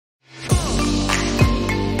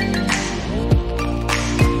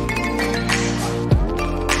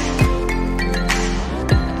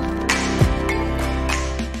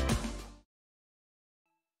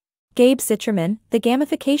Gabe Zichermann, The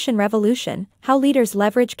Gamification Revolution, How Leaders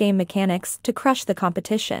Leverage Game Mechanics to Crush the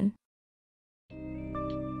Competition.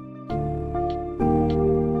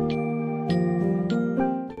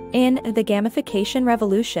 In The Gamification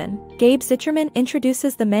Revolution, Gabe Zichermann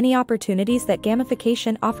introduces the many opportunities that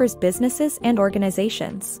gamification offers businesses and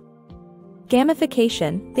organizations.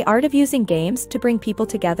 Gamification, the art of using games to bring people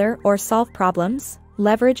together or solve problems,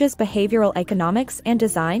 leverages behavioral economics and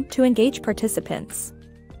design to engage participants.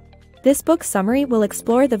 This book summary will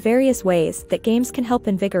explore the various ways that games can help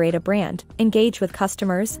invigorate a brand, engage with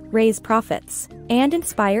customers, raise profits, and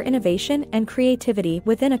inspire innovation and creativity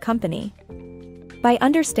within a company. By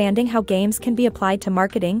understanding how games can be applied to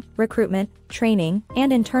marketing, recruitment, training,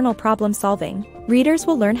 and internal problem-solving, readers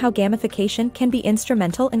will learn how gamification can be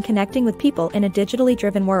instrumental in connecting with people in a digitally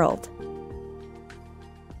driven world.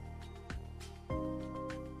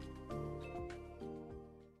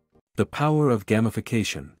 The power of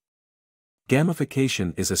gamification.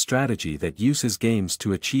 Gamification is a strategy that uses games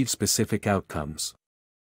to achieve specific outcomes.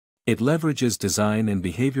 It leverages design and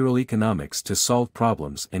behavioral economics to solve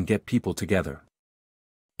problems and get people together.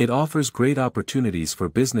 It offers great opportunities for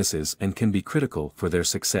businesses and can be critical for their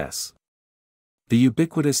success. The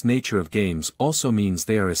ubiquitous nature of games also means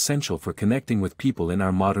they are essential for connecting with people in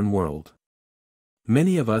our modern world.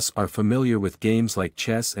 Many of us are familiar with games like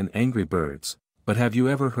chess and Angry Birds, but have you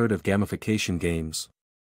ever heard of gamification games?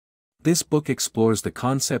 This book explores the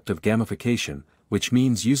concept of gamification, which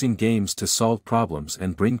means using games to solve problems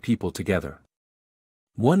and bring people together.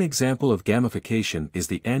 One example of gamification is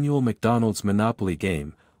the annual McDonald's Monopoly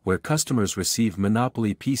game, where customers receive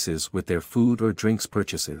Monopoly pieces with their food or drinks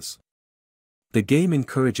purchases. The game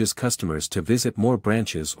encourages customers to visit more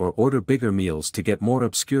branches or order bigger meals to get more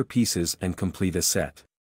obscure pieces and complete a set.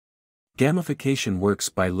 Gamification works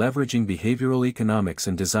by leveraging behavioral economics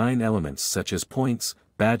and design elements such as points,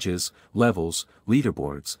 badges, levels,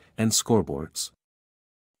 leaderboards, and scoreboards.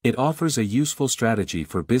 It offers a useful strategy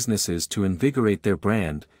for businesses to invigorate their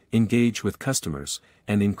brand, engage with customers,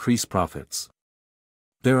 and increase profits.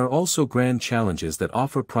 There are also grand challenges that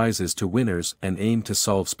offer prizes to winners and aim to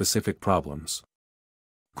solve specific problems.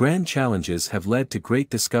 Grand challenges have led to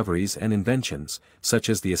great discoveries and inventions, such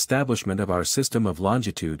as the establishment of our system of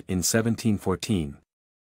longitude in 1714.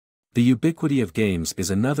 The ubiquity of games is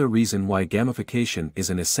another reason why gamification is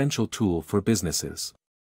an essential tool for businesses.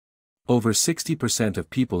 Over 60% of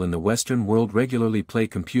people in the Western world regularly play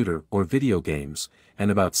computer or video games, and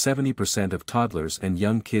about 70% of toddlers and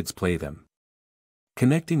young kids play them.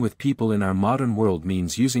 Connecting with people in our modern world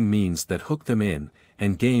means using means that hook them in,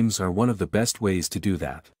 and games are one of the best ways to do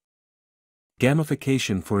that.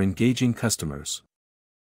 Gamification for engaging customers.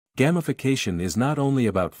 Gamification is not only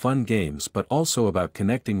about fun games but also about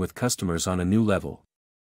connecting with customers on a new level.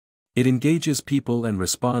 It engages people and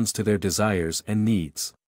responds to their desires and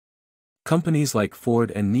needs. Companies like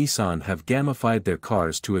Ford and Nissan have gamified their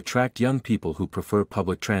cars to attract young people who prefer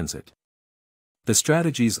public transit. The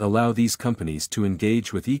strategies allow these companies to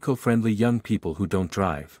engage with eco-friendly young people who don't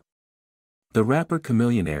drive. The rapper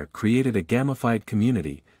Chamillionaire created a gamified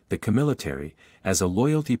community, the Chamilitary, as a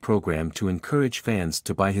loyalty program to encourage fans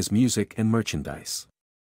to buy his music and merchandise.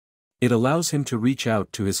 It allows him to reach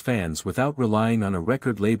out to his fans without relying on a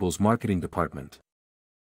record label's marketing department.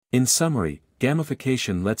 In summary,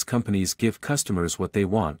 gamification lets companies give customers what they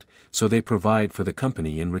want, so they provide for the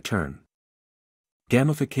company in return.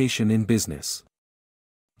 Gamification in business.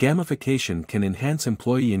 Gamification can enhance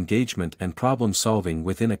employee engagement and problem-solving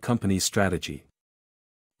within a company's strategy.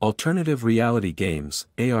 Alternative reality games,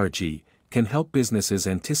 ARG, can help businesses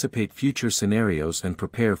anticipate future scenarios and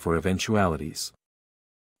prepare for eventualities.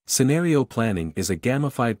 Scenario planning is a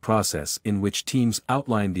gamified process in which teams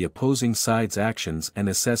outline the opposing side's actions and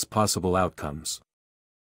assess possible outcomes.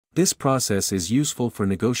 This process is useful for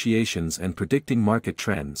negotiations and predicting market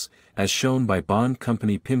trends, as shown by bond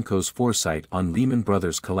company PIMCO's foresight on Lehman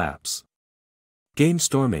Brothers' collapse.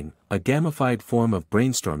 Gamestorming, a gamified form of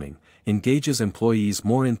brainstorming, engages employees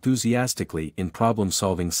more enthusiastically in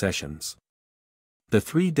problem-solving sessions. The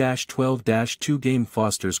 3-12-2 game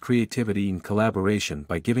fosters creativity and collaboration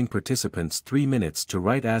by giving participants 3 minutes to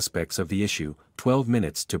write aspects of the issue, 12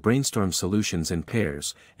 minutes to brainstorm solutions in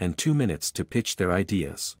pairs, and 2 minutes to pitch their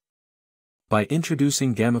ideas. By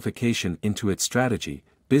introducing gamification into its strategy,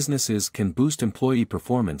 businesses can boost employee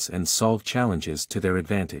performance and solve challenges to their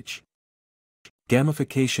advantage.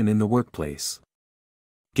 Gamification in the workplace.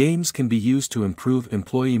 Games can be used to improve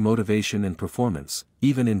employee motivation and performance,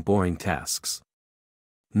 even in boring tasks.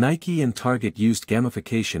 Nike and Target used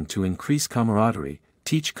gamification to increase camaraderie,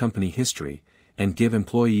 teach company history, and give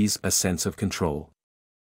employees a sense of control.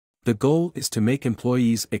 The goal is to make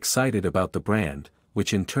employees excited about the brand,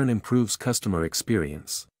 which in turn improves customer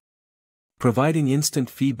experience. Providing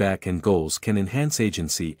instant feedback and goals can enhance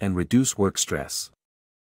agency and reduce work stress.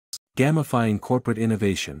 Gamifying corporate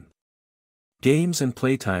innovation. Games and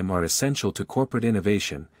playtime are essential to corporate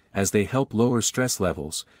innovation, as they help lower stress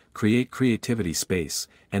levels, create creativity space,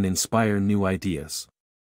 and inspire new ideas.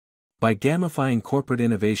 By gamifying corporate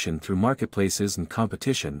innovation through marketplaces and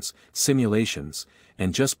competitions, simulations,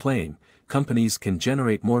 and just playing, companies can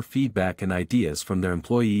generate more feedback and ideas from their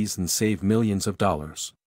employees and save millions of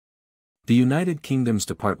dollars. The United Kingdom's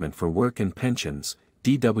Department for Work and Pensions,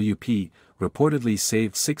 DWP, reportedly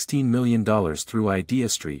saved $16 million through Idea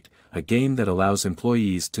Street, a game that allows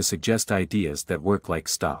employees to suggest ideas that work like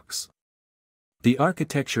stocks. The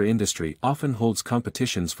architecture industry often holds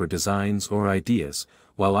competitions for designs or ideas,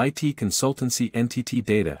 while IT consultancy NTT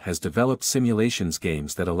Data has developed simulations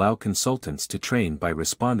games that allow consultants to train by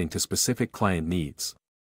responding to specific client needs.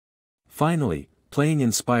 Finally, playing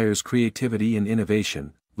inspires creativity and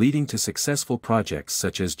innovation, leading to successful projects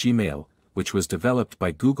such as Gmail, which was developed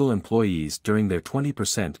by Google employees during their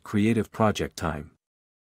 20% creative project time.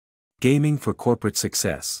 Gaming for corporate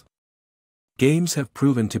success. Games have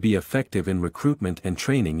proven to be effective in recruitment and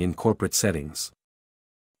training in corporate settings.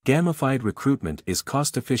 Gamified recruitment is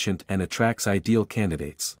cost-efficient and attracts ideal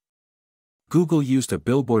candidates. Google used a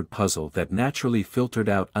billboard puzzle that naturally filtered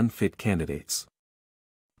out unfit candidates.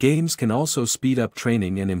 Games can also speed up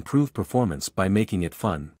training and improve performance by making it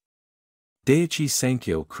fun. Daiichi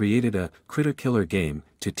Sankyo created a critter killer game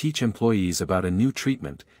to teach employees about a new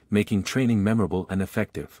treatment, making training memorable and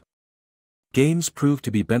effective. Games prove to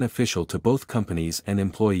be beneficial to both companies and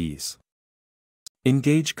employees.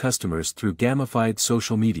 Engage customers through gamified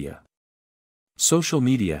social media. Social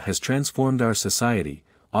media has transformed our society,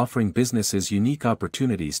 offering businesses unique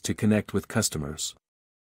opportunities to connect with customers.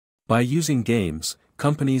 By using games,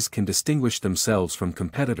 companies can distinguish themselves from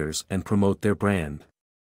competitors and promote their brand.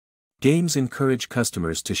 Games encourage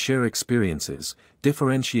customers to share experiences,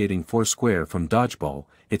 differentiating Foursquare from Dodgeball,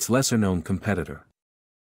 its lesser-known competitor.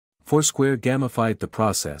 Foursquare gamified the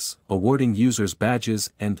process, awarding users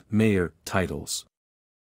badges and Mayor titles.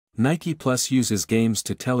 Nike Plus uses games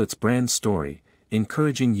to tell its brand story,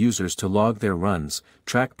 encouraging users to log their runs,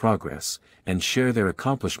 track progress, and share their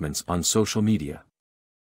accomplishments on social media.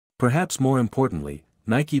 Perhaps more importantly,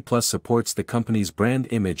 Nike Plus supports the company's brand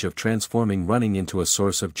image of transforming running into a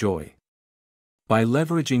source of joy. By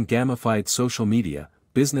leveraging gamified social media,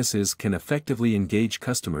 businesses can effectively engage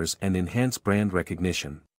customers and enhance brand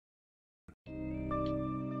recognition.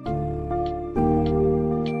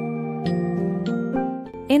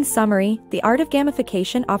 In summary, the art of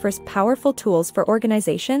gamification offers powerful tools for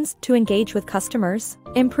organizations to engage with customers,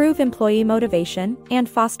 improve employee motivation, and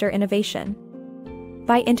foster innovation.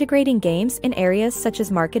 By integrating games in areas such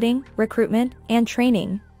as marketing, recruitment, and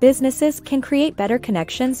training, businesses can create better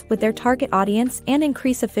connections with their target audience and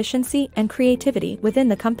increase efficiency and creativity within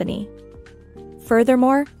the company.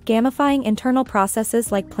 Furthermore, gamifying internal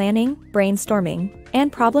processes like planning, brainstorming,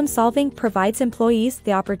 and problem-solving provides employees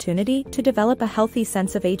the opportunity to develop a healthy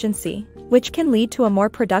sense of agency, which can lead to a more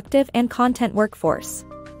productive and content workforce.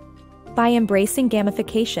 By embracing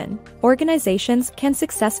gamification, organizations can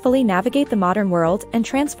successfully navigate the modern world and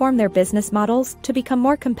transform their business models to become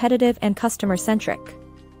more competitive and customer-centric.